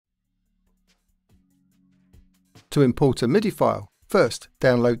To import a MIDI file, first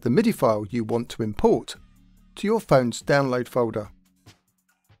download the MIDI file you want to import to your phone's download folder.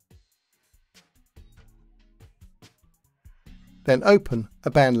 Then open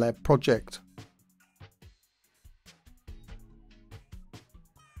a Bandlab project.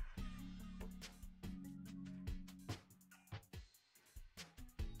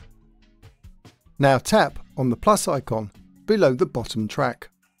 Now tap on the plus icon below the bottom track.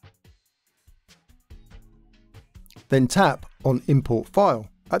 Then tap on Import File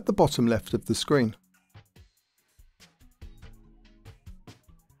at the bottom left of the screen.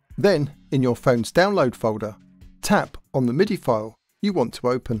 Then, in your phone's download folder, tap on the MIDI file you want to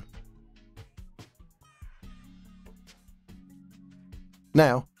open.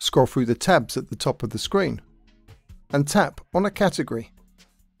 Now scroll through the tabs at the top of the screen and tap on a category.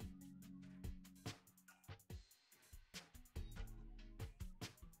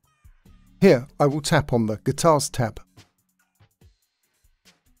 Here I will tap on the Guitars tab.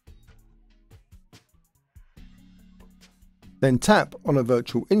 Then tap on a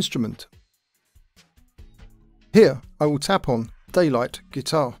virtual instrument. Here I will tap on Daylight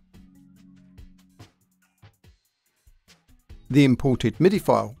Guitar. The imported MIDI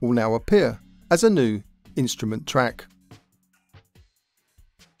file will now appear as a new instrument track.